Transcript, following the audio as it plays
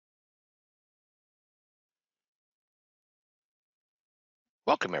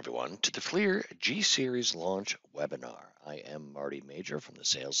Welcome, everyone, to the FLIR G Series launch webinar. I am Marty Major from the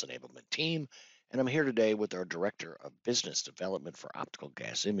Sales Enablement team, and I'm here today with our Director of Business Development for Optical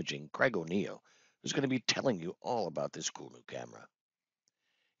Gas Imaging, Craig O'Neill, who's going to be telling you all about this cool new camera.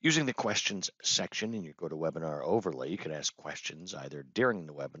 Using the questions section in your GoToWebinar overlay, you can ask questions either during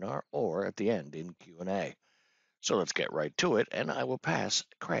the webinar or at the end in Q&A. So let's get right to it, and I will pass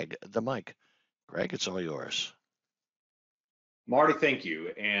Craig the mic. Craig, it's all yours. Marty, thank you.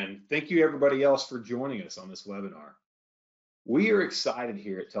 And thank you everybody else for joining us on this webinar. We are excited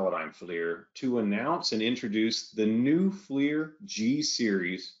here at Teledyne FLIR to announce and introduce the new FLIR G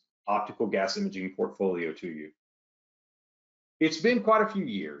Series optical gas imaging portfolio to you. It's been quite a few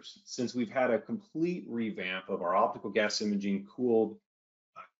years since we've had a complete revamp of our optical gas imaging cooled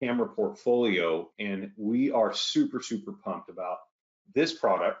camera portfolio, and we are super pumped about this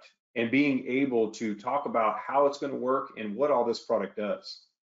product and being able to talk about how it's going to work and what all this product does.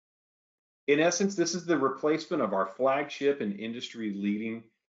 In essence, this is the replacement of our flagship and industry-leading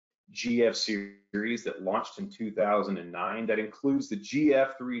GF series that launched in 2009. That includes the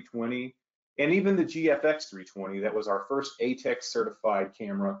GF 320 and even the GFX 320. That was our first ATEX certified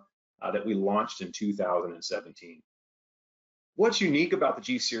camera that we launched in 2017. What's unique about the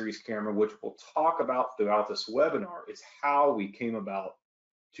G series camera, which we'll talk about throughout this webinar, is how we came about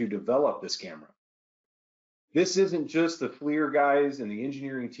to develop this camera. This isn't just the FLIR guys and the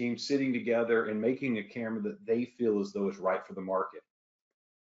engineering team sitting together and making a camera that they feel as though is right for the market.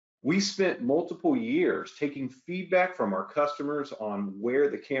 We spent multiple years taking feedback from our customers on where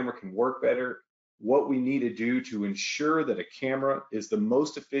the camera can work better, what we need to do to ensure that a camera is the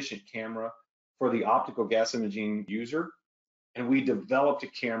most efficient camera for the optical gas imaging user. And we developed a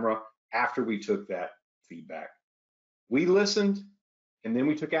camera after we took that feedback. We listened, and then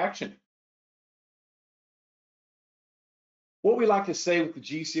we took action. What we like to say with the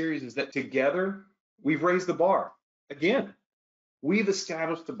G series is that together we've raised the bar. Again, we've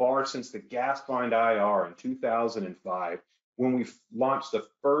established the bar since the GasFind IR in 2005 when we launched the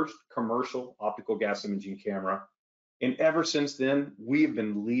first commercial optical gas imaging camera. And ever since then, we have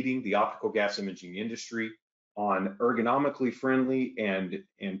been leading the optical gas imaging industry on ergonomically friendly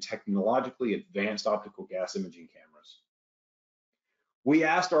and technologically advanced optical gas imaging cameras. We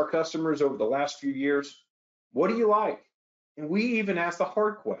asked our customers over the last few years, what do you like? And we even asked the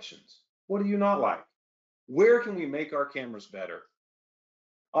hard questions. What do you not like? Where can we make our cameras better?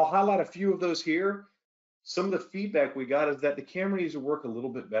 I'll highlight a few of those here. Some of the feedback we got is that the camera needs to work a little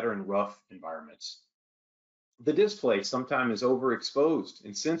bit better in rough environments. The display sometimes is overexposed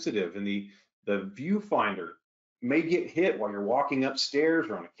and sensitive, and the viewfinder may get hit while you're walking upstairs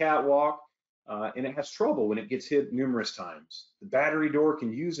or on a catwalk, and it has trouble when it gets hit numerous times. The battery door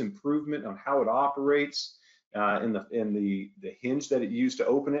can use improvement on how it operates, in the hinge that it used to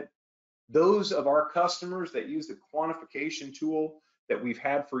open it. Those of our customers that use the quantification tool that we've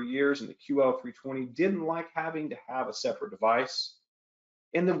had for years in the QL320 didn't like having to have a separate device.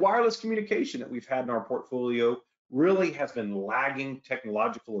 And the wireless communication that we've had in our portfolio really has been lagging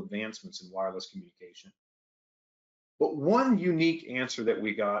technological advancements in wireless communication. But one unique answer that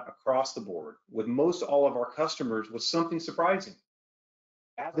we got across the board with most all of our customers was something surprising.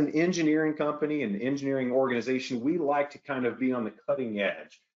 As an engineering company and engineering organization, we like to kind of be on the cutting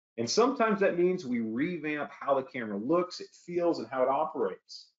edge. And sometimes that means we revamp how the camera looks, it feels, and how it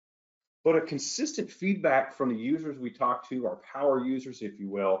operates. But a consistent feedback from the users we talked to, our power users, if you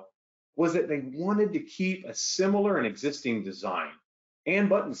will, was that they wanted to keep a similar and existing design and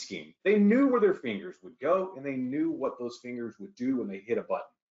button scheme. They knew where their fingers would go, and they knew what those fingers would do when they hit a button.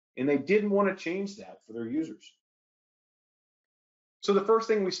 And they didn't want to change that for their users. So the first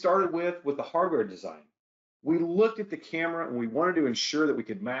thing we started with the hardware design. We looked at the camera and we wanted to ensure that we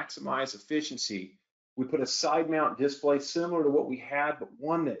could maximize efficiency. We put a side mount display similar to what we had, but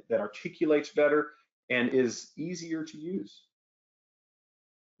one that articulates better and is easier to use.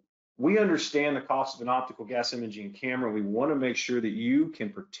 We understand the cost of an optical gas imaging camera. We want to make sure that you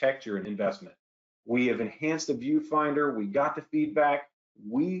can protect your investment. We have enhanced the viewfinder. We got the feedback.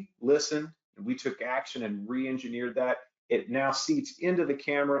 We listened and we took action and re-engineered that. It now seats into the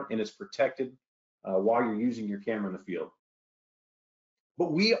camera and is protected while you're using your camera in the field.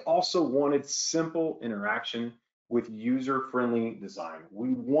 But we also wanted simple interaction with user-friendly design.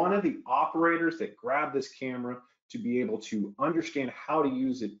 We wanted the operators that grab this camera to be able to understand how to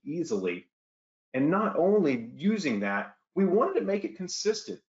use it easily. And not only using that, we wanted to make it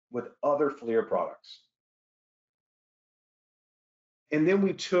consistent with other FLIR products. And then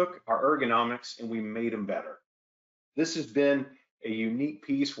we took our ergonomics and we made them better. This has been a unique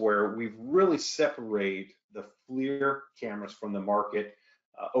piece where we've really separated the FLIR cameras from the market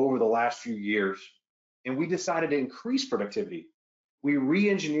over the last few years, and we decided to increase productivity. We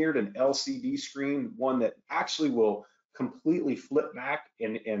re-engineered an LCD screen, one that actually will completely flip back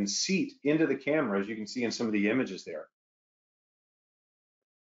and seat into the camera, as you can see in some of the images there.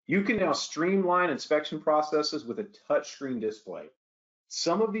 You can now streamline inspection processes with a touchscreen display.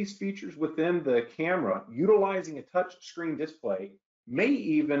 Some of these features within the camera, utilizing a touchscreen display, may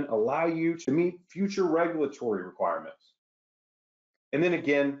even allow you to meet future regulatory requirements. And then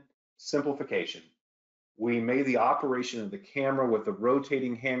again, simplification. We made the operation of the camera with the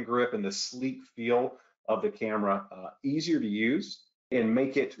rotating hand grip and the sleek feel of the camera easier to use, and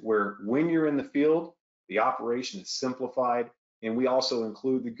make it where when you're in the field, the operation is simplified. And we also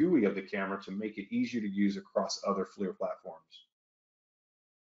include the GUI of the camera to make it easier to use across other FLIR platforms.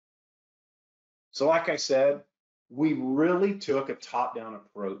 So like I said, we really took a top-down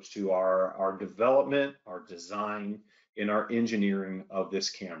approach to our development, our design, and our engineering of this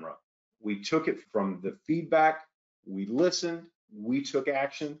camera. We took it from the feedback, we listened, we took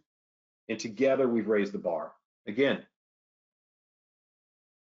action, and together we've raised the bar. Again,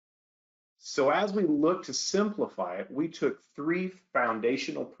 so as we look to simplify it, we took 3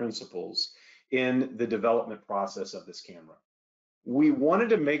 foundational principles in the development process of this camera. We wanted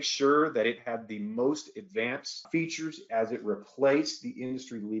to make sure that it had the most advanced features as it replaced the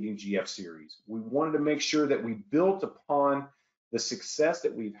industry-leading GF series. We wanted to make sure that we built upon the success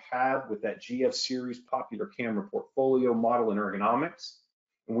that we've had with that GF series popular camera portfolio, model, and ergonomics,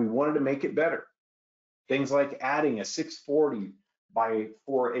 and we wanted to make it better. Things like adding a 640 by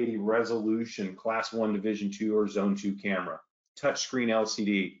 480 resolution Class 1 Division 2 or Zone 2 camera, touchscreen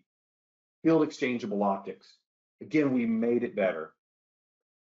LCD, field exchangeable optics. Again, we made it better.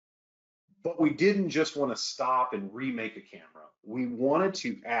 But we didn't just want to stop and remake a camera. We wanted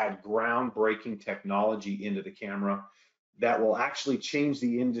to add groundbreaking technology into the camera that will actually change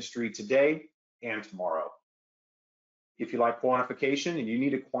the industry today and tomorrow. If you like quantification and you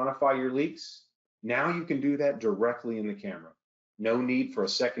need to quantify your leaks, now you can do that directly in the camera. No need for a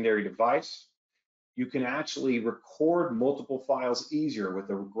secondary device. You can actually record multiple files easier with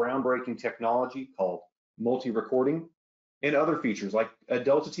a groundbreaking technology called multi-recording, and other features like a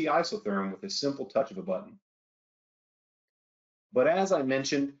Delta T isotherm with a simple touch of a button. But as I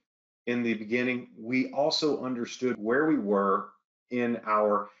mentioned in the beginning, we also understood where we were in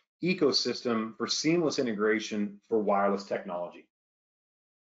our ecosystem for seamless integration for wireless technology.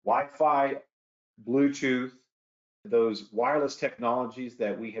 Wi-Fi, Bluetooth, those wireless technologies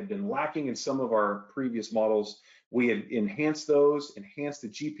that we had been lacking in some of our previous models, we had enhanced those, enhanced the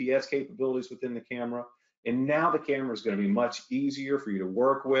GPS capabilities within the camera, and now the camera is going to be much easier for you to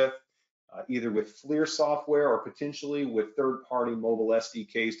work with, either with FLIR software or potentially with third-party mobile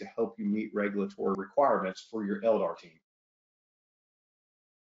SDKs to help you meet regulatory requirements for your LDAR team.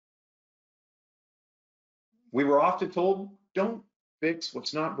 We were often told, don't fix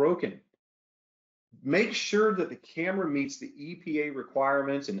what's not broken. Make sure that the camera meets the EPA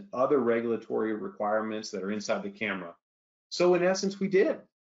requirements and other regulatory requirements that are inside the camera. So in essence, we did.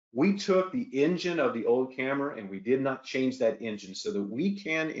 We took the engine of the old camera and we did not change that engine so that we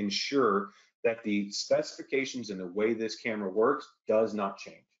can ensure that the specifications and the way this camera works does not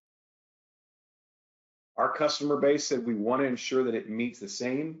change. Our customer base said we want to ensure that it meets the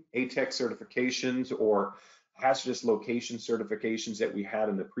same ATEX certifications or hazardous location certifications that we had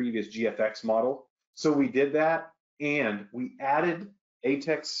in the previous GFX model. So we did that, and we added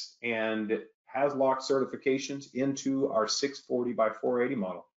ATEX and HAZLOC certifications into our 640 by 480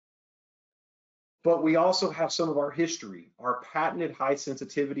 model. But we also have some of our history. Our patented high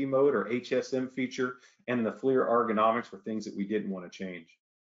sensitivity mode or HSM feature and the FLIR ergonomics were things that we didn't want to change.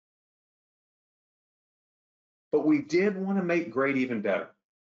 But we did want to make great even better.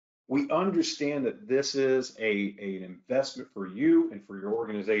 We understand that this is an investment for you and for your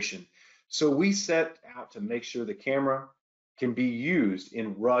organization. So we set out to make sure the camera can be used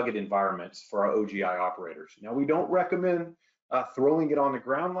in rugged environments for our OGI operators. Now, we don't recommend throwing it on the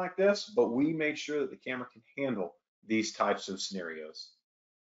ground like this, but we made sure that the camera can handle these types of scenarios.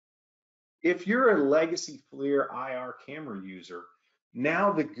 If you're a legacy FLIR IR camera user,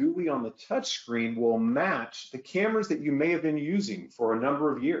 now the GUI on the touchscreen will match the cameras that you may have been using for a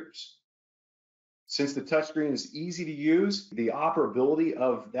number of years. Since the touchscreen is easy to use, the operability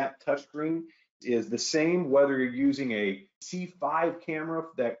of that touchscreen is the same whether you're using a C5 camera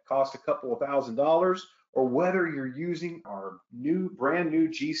that costs a couple of $1,000s or whether you're using our brand new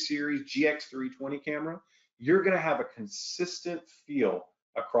G Series GX320 camera. You're going to have a consistent feel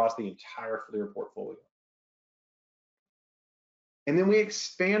across the entire FLIR portfolio. And then we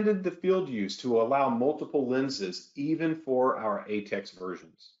expanded the field use to allow multiple lenses, even for our ATEX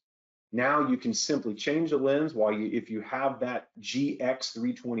versions. Now you can simply change the lens if you have that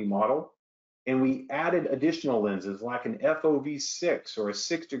GX320 model. And we added additional lenses like an FOV6 or a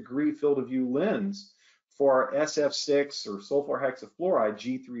 6-degree field of view lens for our SF6 or sulfur hexafluoride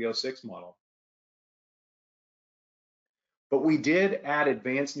G306 model. But we did add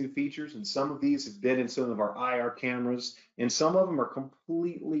advanced new features, and some of these have been in some of our IR cameras, and some of them are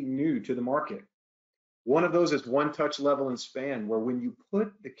completely new to the market. One of those is one touch level and span, where when you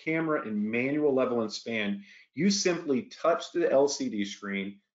put the camera in manual level and span, you simply touch the LCD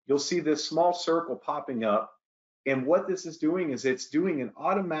screen, you'll see this small circle popping up. And what this is doing is it's doing an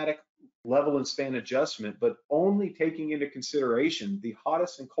automatic level and span adjustment, but only taking into consideration the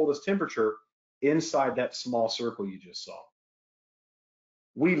hottest and coldest temperature inside that small circle you just saw.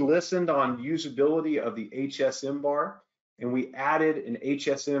 We listened on usability of the HSM bar, and we added an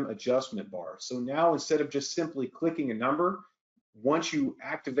HSM adjustment bar. So now instead of just simply clicking a number, once you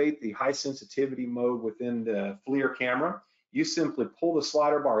activate the high sensitivity mode within the FLIR camera, you simply pull the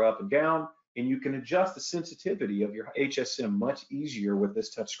slider bar up and down, and you can adjust the sensitivity of your HSM much easier with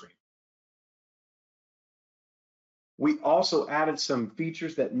this touchscreen. We also added some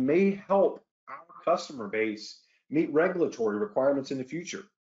features that may help our customer base meet regulatory requirements in the future.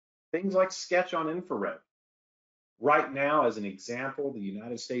 Things like sketch on infrared. Right now, as an example, the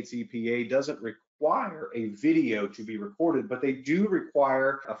United States EPA doesn't require a video to be recorded, but they do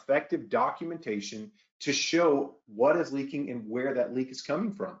require effective documentation to show what is leaking and where that leak is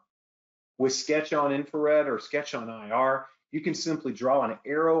coming from. With sketch on infrared or sketch on IR, you can simply draw an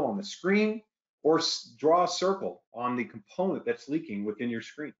arrow on the screen or draw a circle on the component that's leaking within your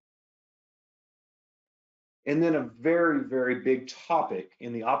screen. And then a very, very big topic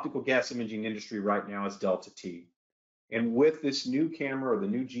in the optical gas imaging industry right now is delta T. And with this new camera, or the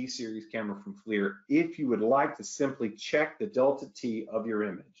new G series camera from FLIR, if you would like to simply check the delta T of your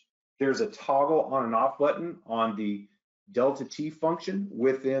image, there's a toggle on and off button on the delta T function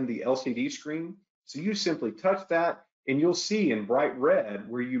within the LCD screen. So you simply touch that and you'll see in bright red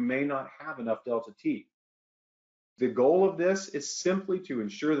where you may not have enough delta T. The goal of this is simply to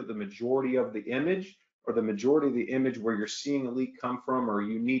ensure that the majority of the image, or the majority of the image where you're seeing a leak come from, or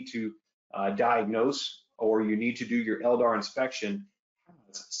you need to diagnose, or you need to do your LDAR inspection,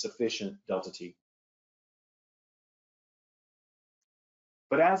 has sufficient delta T.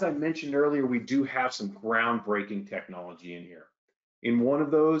 But as I mentioned earlier, we do have some groundbreaking technology in here. And one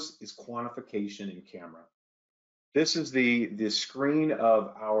of those is quantification in camera. This is the screen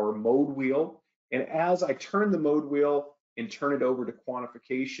of our mode wheel. And as I turn the mode wheel and turn it over to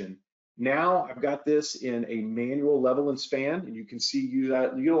quantification, now I've got this in a manual level and span, and you can see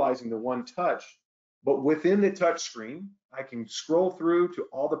utilizing the one touch. But within the touch screen, I can scroll through to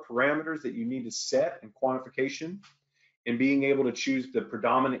all the parameters that you need to set in quantification, and being able to choose the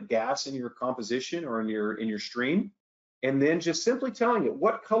predominant gas in your composition or in your stream, and then just simply telling it,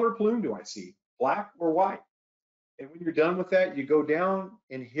 what color plume do I see, black or white? And when you're done with that, you go down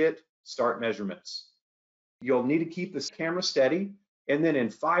and hit start measurements. You'll need to keep this camera steady, and then in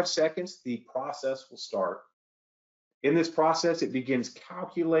 5 seconds, the process will start. In this process, it begins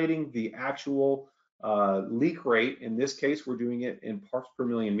calculating the actual leak rate. In this case, we're doing it in parts per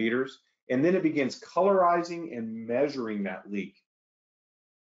million meters. And then it begins colorizing and measuring that leak.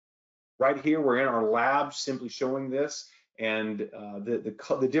 Right here, we're in our lab simply showing this, and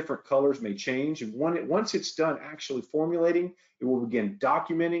the different colors may change. And once it's done actually formulating, it will begin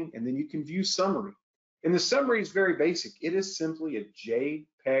documenting, and then you can view summary. And the summary is very basic. It is simply a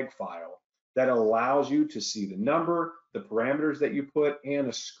JPEG file that allows you to see the number, the parameters that you put, and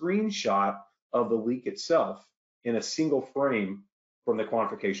a screenshot of the leak itself in a single frame from the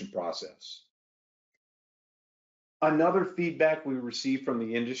quantification process. Another feedback we received from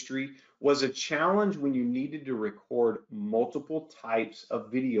the industry was a challenge when you needed to record multiple types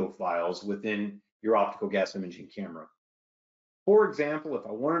of video files within your optical gas imaging camera. For example, if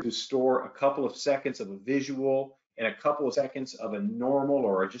I wanted to store a couple of seconds of a visual and a couple of seconds of a normal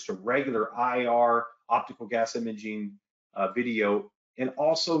or just a regular IR optical gas imaging video, and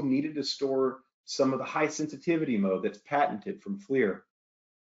also needed to store some of the high sensitivity mode that's patented from FLIR,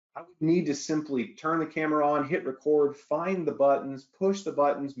 I would need to simply turn the camera on, hit record, find the buttons, push the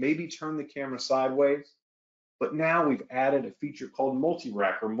buttons, maybe turn the camera sideways. But now we've added a feature called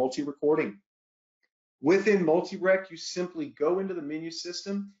multi-rec or multi-recording. Within multi-rec, you simply go into the menu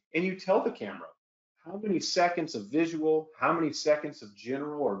system and you tell the camera how many seconds of visual, how many seconds of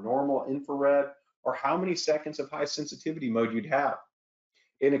general or normal infrared, or how many seconds of high sensitivity mode you'd have.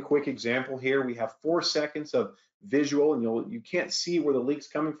 In a quick example here, we have 4 seconds of visual, and you can't see where the leak's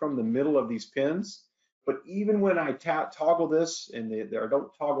coming from, the middle of these pins. But even when I toggle this or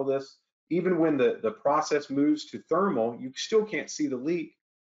don't toggle this, even when the process moves to thermal, you still can't see the leak,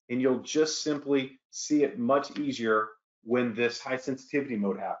 and you'll just simply see it much easier when this high sensitivity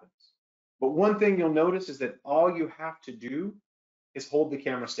mode happens. But one thing you'll notice is that all you have to do is hold the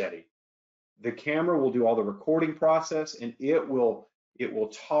camera steady. The camera will do all the recording process, and it will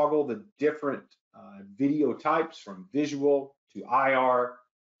toggle the different video types from visual to IR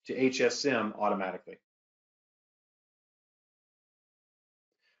to HSM automatically.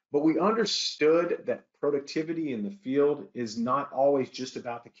 But we understood that productivity in the field is not always just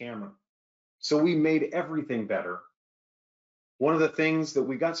about the camera. So we made everything better. One of the things that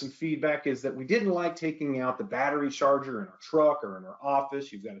we got some feedback is that we didn't like taking out the battery charger in our truck or in our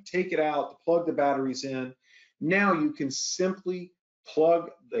office. You've got to take it out to plug the batteries in. Now you can simply plug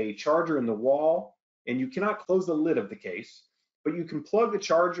a charger in the wall, and you cannot close the lid of the case, but you can plug the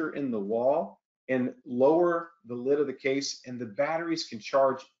charger in the wall and lower the lid of the case, and the batteries can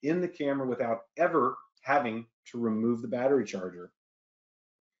charge in the camera without ever having to remove the battery charger.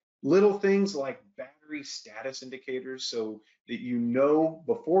 Little things like battery status indicators, so that you know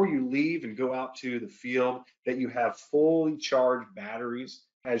before you leave and go out to the field that you have fully charged batteries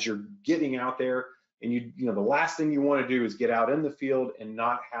as you're getting out there. And you know, the last thing you want to do is get out in the field and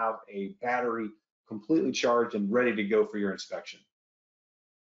not have a battery completely charged and ready to go for your inspection.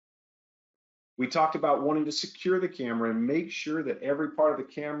 We talked about wanting to secure the camera and make sure that every part of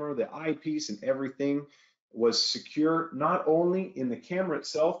the camera, the eyepiece and everything was secure, not only in the camera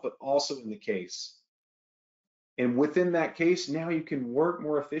itself, but also in the case. And within that case, now you can work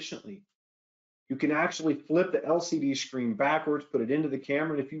more efficiently. You can actually flip the LCD screen backwards, put it into the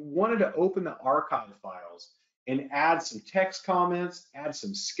camera. And if you wanted to open the archive files and add some text comments, add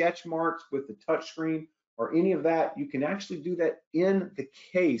some sketch marks with the touch screen or any of that, you can actually do that in the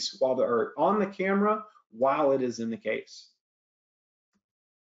case or on the camera while it is in the case.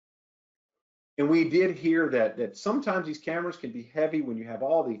 And we did hear that sometimes these cameras can be heavy when you have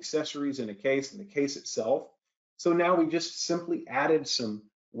all the accessories in a case and the case itself. So now we just simply added some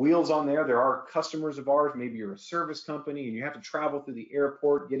wheels on there. There are customers of ours, maybe you're a service company and you have to travel through the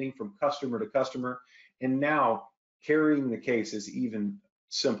airport getting from customer to customer. And now carrying the case is even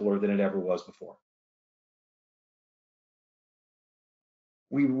simpler than it ever was before.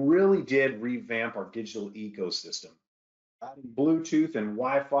 We really did revamp our digital ecosystem, adding Bluetooth and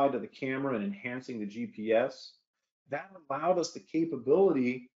Wi-Fi to the camera and enhancing the GPS. That allowed us the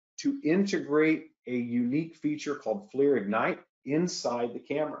capability to integrate a unique feature called FLIR Ignite inside the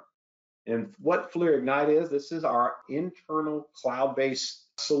camera. And what FLIR Ignite is, this is our internal cloud-based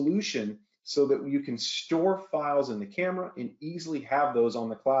solution so that you can store files in the camera and easily have those on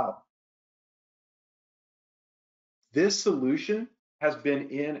the cloud. This solution has been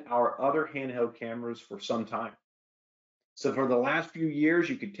in our other handheld cameras for some time. So for the last few years,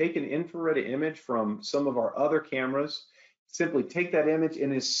 you could take an infrared image from some of our other cameras, simply take that image,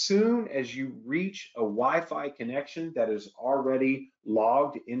 and as soon as you reach a Wi-Fi connection that is already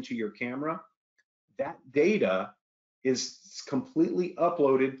logged into your camera, that data is completely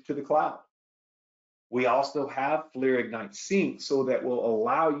uploaded to the cloud. We also have FLIR Ignite Sync, so that will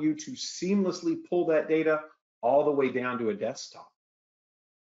allow you to seamlessly pull that data all the way down to a desktop.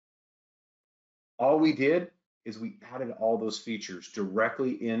 All we did is we added all those features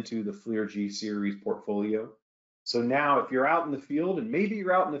directly into the FLIR G series portfolio. So now if you're out in the field, and maybe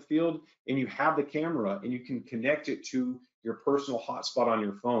you're out in the field and you have the camera and you can connect it to your personal hotspot on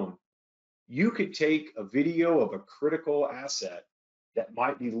your phone, you could take a video of a critical asset that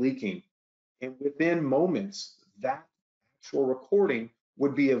might be leaking, and within moments, that actual recording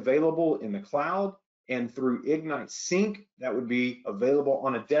would be available in the cloud, and through Ignite Sync, that would be available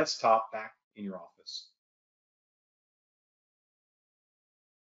on a desktop back in your office.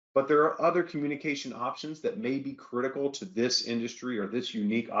 But there are other communication options that may be critical to this industry or this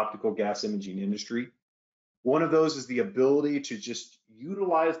unique optical gas imaging industry. One of those is the ability to just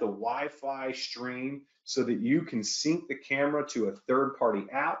utilize the Wi-Fi stream so that you can sync the camera to a third-party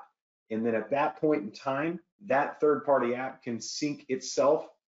app. And then at that point in time, that third-party app can sync itself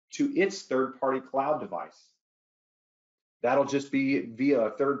to its third-party cloud device. That'll just be via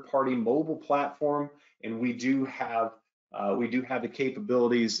a third-party mobile platform, and we do have the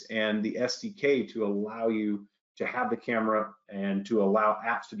capabilities and the SDK to allow you to have the camera and to allow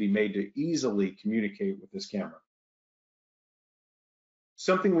apps to be made to easily communicate with this camera.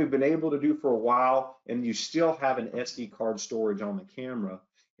 Something we've been able to do for a while, and you still have an SD card storage on the camera,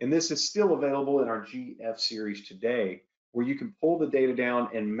 and this is still available in our GF series today, where you can pull the data down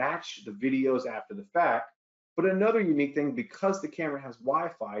and match the videos after the fact But another unique thing, because the camera has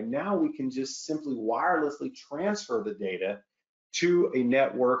Wi-Fi, now we can just simply wirelessly transfer the data to a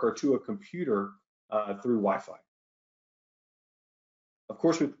network or to a computer through Wi-Fi. Of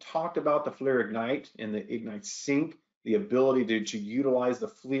course, we've talked about the FLIR Ignite and the Ignite Sync, the ability to utilize the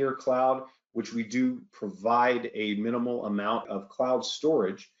FLIR cloud, which we do provide a minimal amount of cloud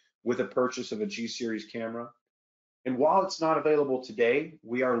storage with the purchase of a G series camera. And while it's not available today,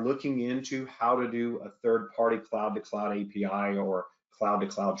 we are looking into how to do a third-party cloud-to-cloud API or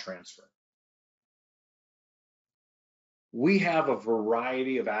cloud-to-cloud transfer. We have a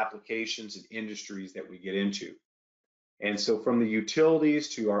variety of applications and industries that we get into. And so from the utilities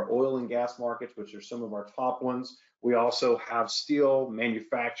to our oil and gas markets, which are some of our top ones, we also have steel,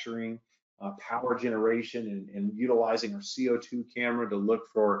 manufacturing, power generation, and utilizing our CO2 camera to look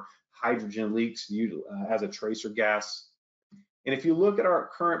for hydrogen leaks as a tracer gas. And if you look at our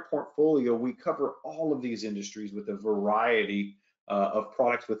current portfolio, we cover all of these industries with a variety of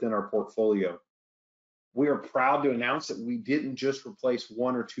products within our portfolio. We are proud to announce that we didn't just replace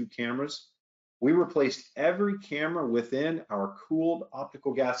one or two cameras. We replaced every camera within our cooled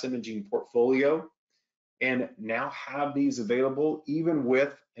optical gas imaging portfolio and now have these available even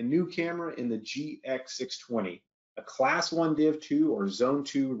with a new camera in the GX620, a Class 1 Div 2 or Zone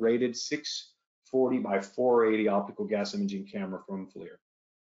 2 rated 640 by 480 optical gas imaging camera from FLIR.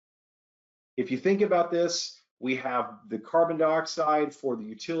 If you think about this, we have the carbon dioxide for the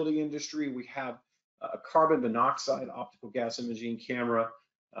utility industry. We have a carbon monoxide optical gas imaging camera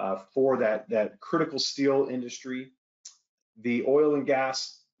for that critical steel industry. The oil and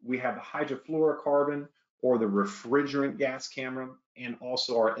gas, we have the hydrofluorocarbon or the refrigerant gas camera, and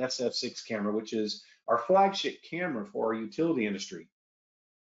also our SF6 camera, which is our flagship camera for our utility industry.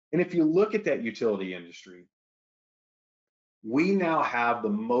 And if you look at that utility industry, we now have the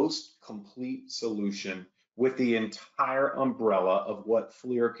most complete solution with the entire umbrella of what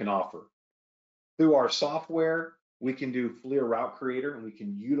FLIR can offer. Through our software, we can do FLIR Route Creator, and we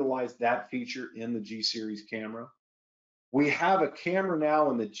can utilize that feature in the G series camera. We have a camera now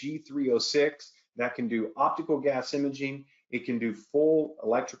in the G306 that can do optical gas imaging. It can do full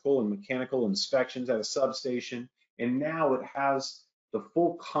electrical and mechanical inspections at a substation. And now it has the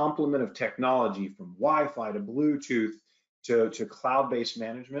full complement of technology from Wi-Fi to Bluetooth to cloud-based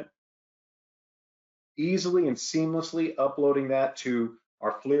management. Easily and seamlessly uploading that to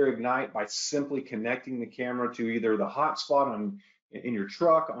our FLIR Ignite by simply connecting the camera to either the hotspot in your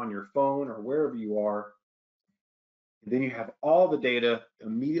truck, on your phone, or wherever you are. And then you have all the data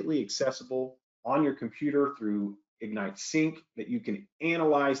immediately accessible on your computer through Ignite Sync that you can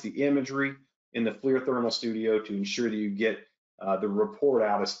analyze the imagery in the FLIR Thermal Studio to ensure that you get the report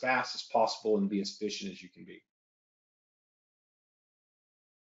out as fast as possible and be as efficient as you can be.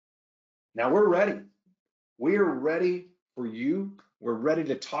 Now we're ready. We are ready for you. We're ready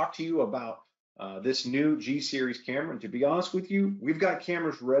to talk to you about this new G series camera. And to be honest with you, we've got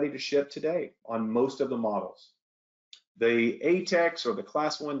cameras ready to ship today on most of the models. The ATEX or the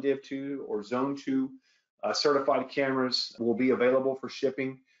Class 1 Div 2 or Zone 2 certified cameras will be available for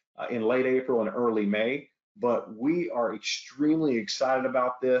shipping in late April and early May. But we are extremely excited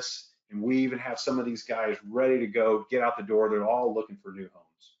about this. And we even have some of these guys ready to go, get out the door. They're all looking for new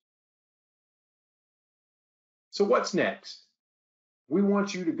homes. So what's next? We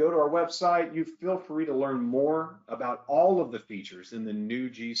want you to go to our website. You feel free to learn more about all of the features in the new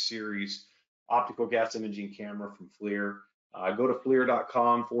G series optical gas imaging camera from FLIR. Go to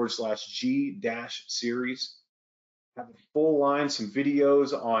FLIR.com/G-series. Have a full line, some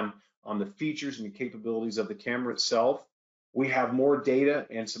videos on the features and the capabilities of the camera itself. We have more data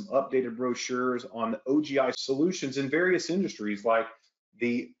and some updated brochures on the OGI solutions in various industries, like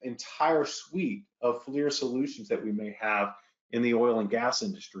the entire suite of FLIR solutions that we may have in the oil and gas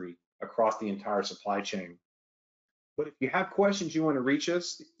industry across the entire supply chain. But if you have questions you want to reach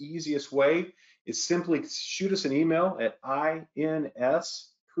us, the easiest way is simply shoot us an email at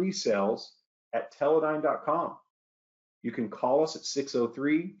inspresales@teledyne.com. You can call us at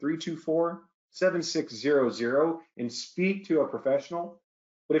 603-324-7600 and speak to a professional.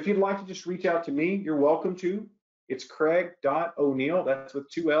 But if you'd like to just reach out to me, you're welcome to. It's Craig.O'Neill, that's with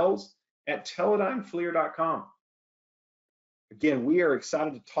 2 L's, at TeledyneFLIR.com. Again, we are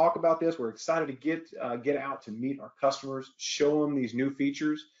excited to talk about this. We're excited to get out to meet our customers, show them these new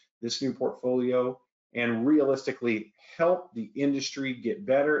features, this new portfolio, and realistically help the industry get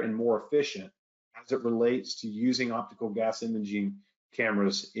better and more efficient as it relates to using optical gas imaging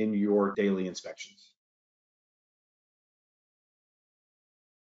cameras in your daily inspections.